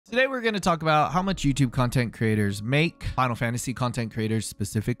Today we're going to talk about how much YouTube content creators make. Final Fantasy content creators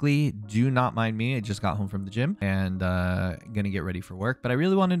specifically. Do not mind me. I just got home from the gym and going to get ready for work. But I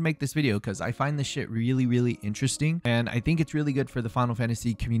really wanted to make this video because I find this shit really interesting. And I think it's really good for the Final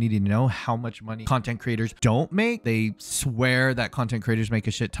Fantasy community to know how much money content creators don't make. They swear that content creators make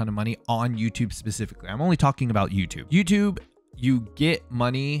a shit ton of money on YouTube specifically. I'm only talking about YouTube. YouTube, you get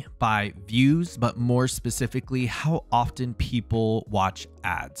money by views, but more specifically, how often people watch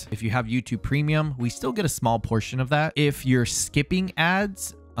ads. If you have YouTube Premium, we still get a small portion of that. If you're skipping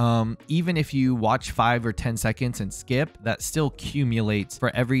ads, even if you watch 5 or 10 seconds and skip, that still accumulates.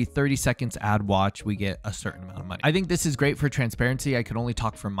 For every 30 seconds ad watch, we get a certain amount of money. I think this is great for transparency. I can only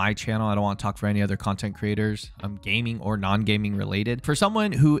talk for my channel. I don't want to talk for any other content creators, gaming or non-gaming related. For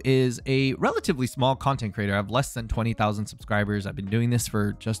someone who is a relatively small content creator, I have less than 20,000 subscribers. I've been doing this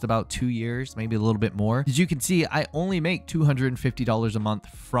for just about 2 years, maybe a little bit more. As you can see, I only make $250 a month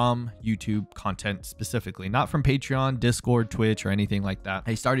from YouTube content specifically, not from Patreon, Discord, Twitch, or anything like that.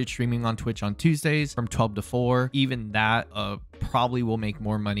 I started streaming on Twitch on Tuesdays from 12 to 4. Even that probably will make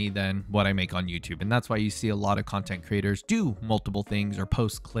more money than what I make on YouTube. And that's why you see a lot of content creators do multiple things or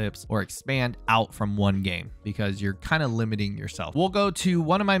post clips or expand out from one game, because you're kind of limiting yourself. We'll go to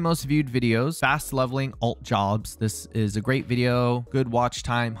one of my most viewed videos, fast leveling alt jobs. This is a great video, good watch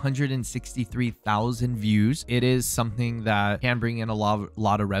time, 163,000 views. It is something that can bring in a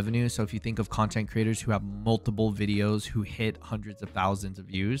lot of revenue. So if you think of content creators who have multiple videos who hit hundreds of thousands of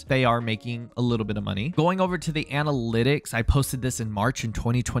views, they are making a little bit of money. Going over to the analytics, I posted this in March in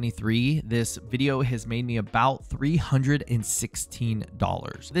 2023. This video has made me about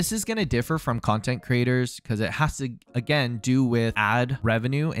 $316. This is going to differ from content creators because it has to, again, do with ad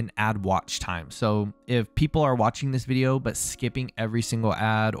revenue and ad watch time. So if people are watching this video but skipping every single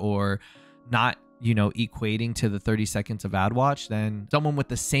ad or not, equating to the 30 seconds of ad watch, then someone with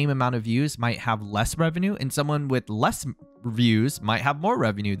the same amount of views might have less revenue, and someone with less views might have more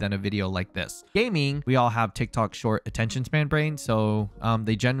revenue than a video like this. Gaming, we all have TikTok short attention span brain, so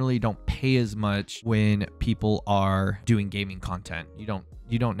they generally don't pay as much when people are doing gaming content. You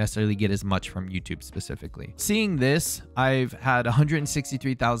don't necessarily get as much from YouTube specifically. Seeing this, I've had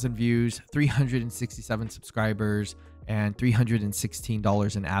 163,000 views, 367 subscribers, and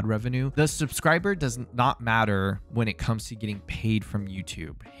 $316 in ad revenue. The subscriber does not matter when it comes to getting paid from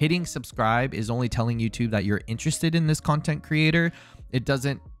YouTube. Hitting subscribe is only telling YouTube that you're interested in this content creator. It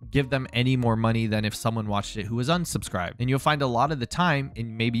doesn't give them any more money than if someone watched it who was unsubscribed. And you'll find a lot of the time,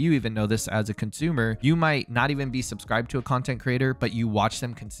 and maybe you even know this as a consumer, you might not even be subscribed to a content creator, but you watch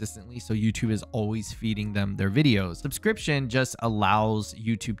them consistently. So YouTube is always feeding them their videos. Subscription just allows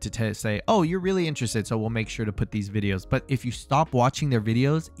YouTube to say, oh, you're really interested, so we'll make sure to put these videos. But if you stop watching their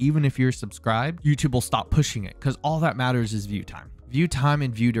videos, even if you're subscribed, YouTube will stop pushing it, because all that matters is view time. View time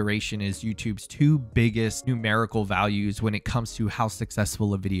and view duration is YouTube's two biggest numerical values when it comes to how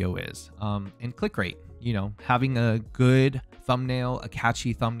successful a video is. And click rate, having a good thumbnail, a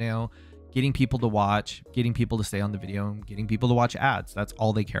catchy thumbnail, getting people to watch, getting people to stay on the video, and getting people to watch ads. That's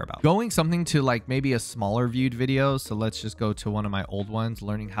all they care about. Going something to like maybe a smaller viewed video. So let's just go to one of my old ones,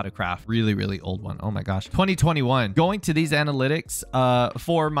 learning how to craft. Really old one. Oh my gosh. 2021. Going to these analytics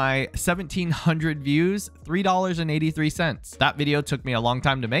for my 1,700 views, $3.83. That video took me a long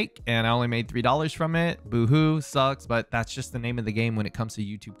time to make, and I only made $3 from it. Boo-hoo, sucks, but that's just the name of the game when it comes to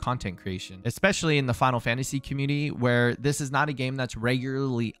YouTube content creation, especially in the Final Fantasy community, where this is not a game that's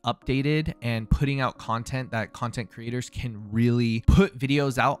regularly updated and putting out content that content creators can really put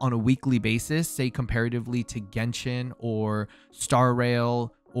videos out on a weekly basis, say comparatively to Genshin or Star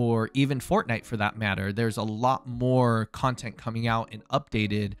Rail, or even Fortnite for that matter. There's a lot more content coming out and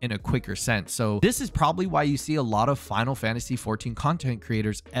updated in a quicker sense. So this is probably why you see a lot of Final Fantasy XIV content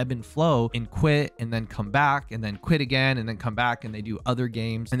creators ebb and flow and quit and then come back and then quit again and then come back, and they do other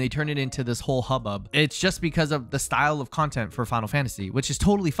games and they turn it into this whole hubbub. It's just because of the style of content for Final Fantasy, which is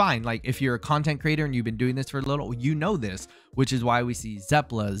totally fine. Like if you're a content creator and you've been doing this for a little, you know this, which is why we see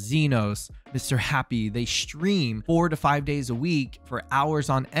Zepla, Xenos, Mr. Happy, they stream 4 to 5 days a week for hours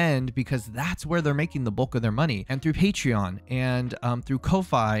on end, because that's where they're making the bulk of their money. And through Patreon and through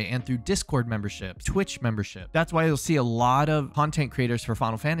Ko-Fi and through Discord membership, Twitch membership. That's why you'll see a lot of content creators for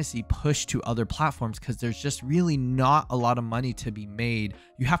Final Fantasy push to other platforms, because there's just really not a lot of money to be made.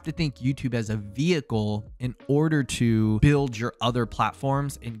 You have to think YouTube as a vehicle in order to build your other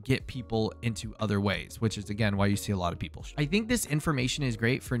platforms and get people into other ways, which is again why you see a lot of people. I think this information is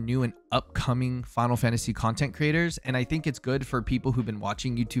great for new and upcoming Final Fantasy content creators, and I think it's good for people who've been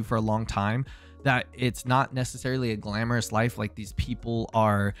watching YouTube for a long time that it's not necessarily a glamorous life. Like these people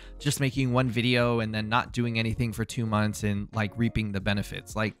are just making one video and then not doing anything for 2 months and like reaping the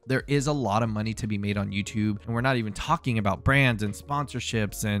benefits. Like there is a lot of money to be made on YouTube, and we're not even talking about brands and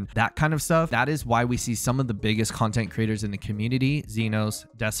sponsorships and that kind of stuff. That is why we see some of the biggest content creators in the community: Xenos,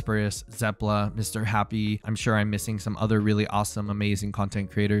 Desperus, Zepla, Mr. Happy. I'm sure I'm missing some other really awesome, amazing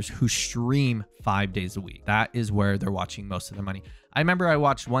content creators who stream 5 days a week. That is where they're watching most of their money. I remember I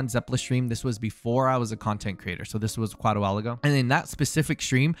watched one Zepla stream. This was before I was a content creator, so this was quite a while ago. And in that specific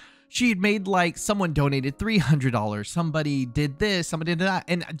stream, she had made like, someone donated $300, somebody did this, somebody did that,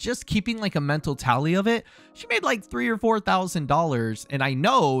 and just keeping like a mental tally of it, she made like $3,000 or $4,000. And I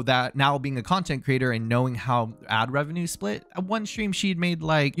know that now, being a content creator and knowing how ad revenue split, at one stream she had made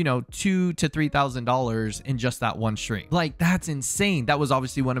like, you know, $2,000 to $3,000 in just that one stream. Like that's insane. That was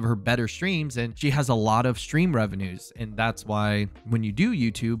obviously one of her better streams, and she has a lot of stream revenues. And that's why when you do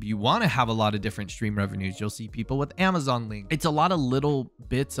YouTube, you want to have a lot of different stream revenues. You'll see people with Amazon links. It's a lot of little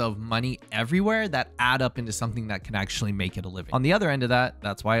bits of money everywhere that add up into something that can actually make it a living. On the other end of that,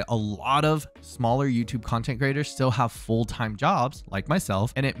 that's why a lot of smaller YouTube content creators still have full-time jobs like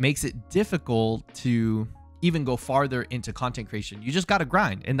myself, and it makes it difficult to even go farther into content creation. You just got to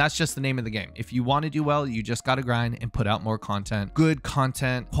grind, and that's just the name of the game. If you want to do well, you just got to grind and put out more content. Good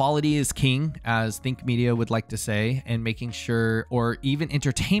content. Quality is king, as Think Media would like to say, and making sure, or even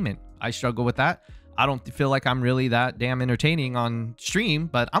entertainment. I struggle with that. I don't feel like I'm really that damn entertaining on stream,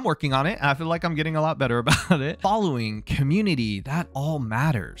 but I'm working on it. I feel like I'm getting a lot better about it. Following, community, that all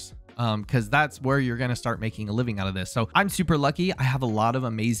matters. Because that's where you're going to start making a living out of this. So I'm super lucky. I have a lot of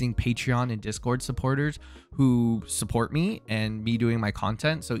amazing Patreon and Discord supporters who support me and me doing my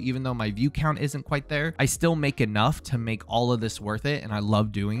content. So even though my view count isn't quite there, I still make enough to make all of this worth it. And I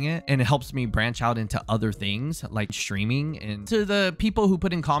love doing it. And it helps me branch out into other things like streaming. And to the people who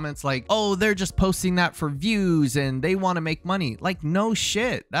put in comments like, oh, they're just posting that for views and they want to make money. Like, no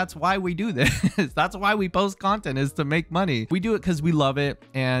shit. That's why we do this. That's why we post content, is to make money. We do it because we love it,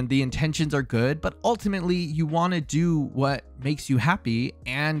 and the intentions are good, but ultimately you want to do what makes you happy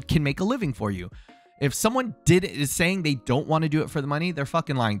and can make a living for you. If someone is saying they don't want to do it for the money, they're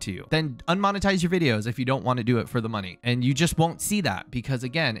fucking lying to you. Then unmonetize your videos if you don't want to do it for the money. And you just won't see that, because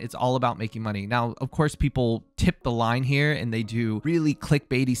again, it's all about making money. Now, of course, people tip the line here and they do really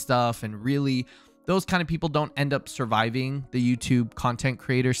clickbaity stuff, and really those kind of people don't end up surviving the YouTube content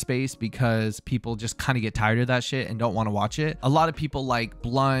creator space, because people just kind of get tired of that shit and don't want to watch it. A lot of people like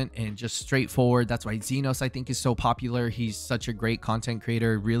blunt and just straightforward. That's why Xenos, I think, is so popular. He's such a great content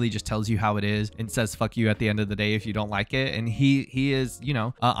creator, really just tells you how it is and says fuck you at the end of the day if you don't like it. And he is, you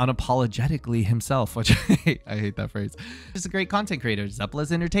know, unapologetically himself, which I hate that phrase. He's a great content creator.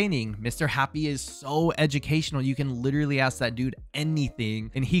 Zepla's entertaining. Mr. Happy is so educational. You can literally ask that dude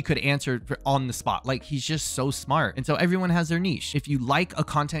anything and he could answer on the spot. Like, he's just so smart. And so everyone has their niche. If you like a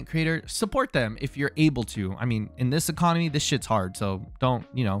content creator, support them if you're able to. I mean, in this economy, this shit's hard. So don't,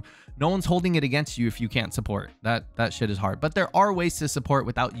 you know, no one's holding it against you if you can't support. That shit is hard. But there are ways to support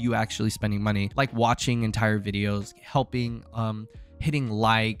without you actually spending money, like watching entire videos, helping, hitting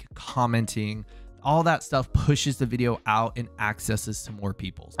like, commenting. All that stuff pushes the video out and accesses to more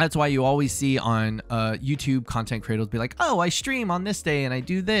people. That's why you always see on YouTube content creators be like, oh, I stream on this day and I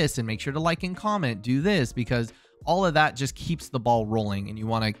do this, and make sure to like and comment, do this, because all of that just keeps the ball rolling, and you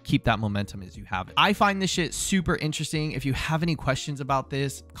want to keep that momentum as you have it. I find this shit super interesting. If you have any questions about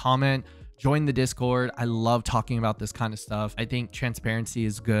this, comment. Join the Discord. I love talking about this kind of stuff. I think transparency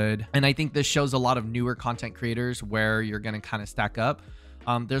is good. And I think this shows a lot of newer content creators where you're going to kind of stack up.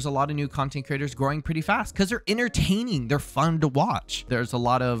 There's a lot of new content creators growing pretty fast because they're entertaining. They're fun to watch. There's a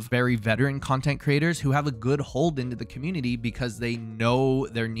lot of very veteran content creators who have a good hold into the community because they know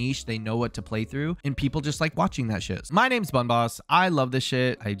their niche. They know what to play through, and people just like watching that shit. My name's Bun Boss. I love this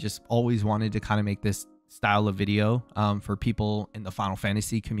shit. I just always wanted to kind of make this style of video for people in the Final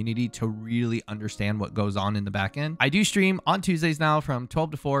Fantasy community to really understand what goes on in the back end. I do stream on Tuesdays now from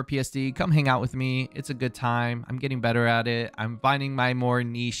 12 to 4 PSD. Come hang out with me. It's a good time. I'm getting better at it. I'm finding my more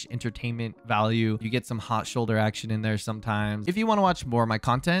niche entertainment value. You get some hot shoulder action in there sometimes. If you want to watch more of my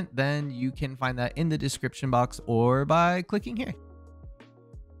content, then you can find that in the description box or by clicking here.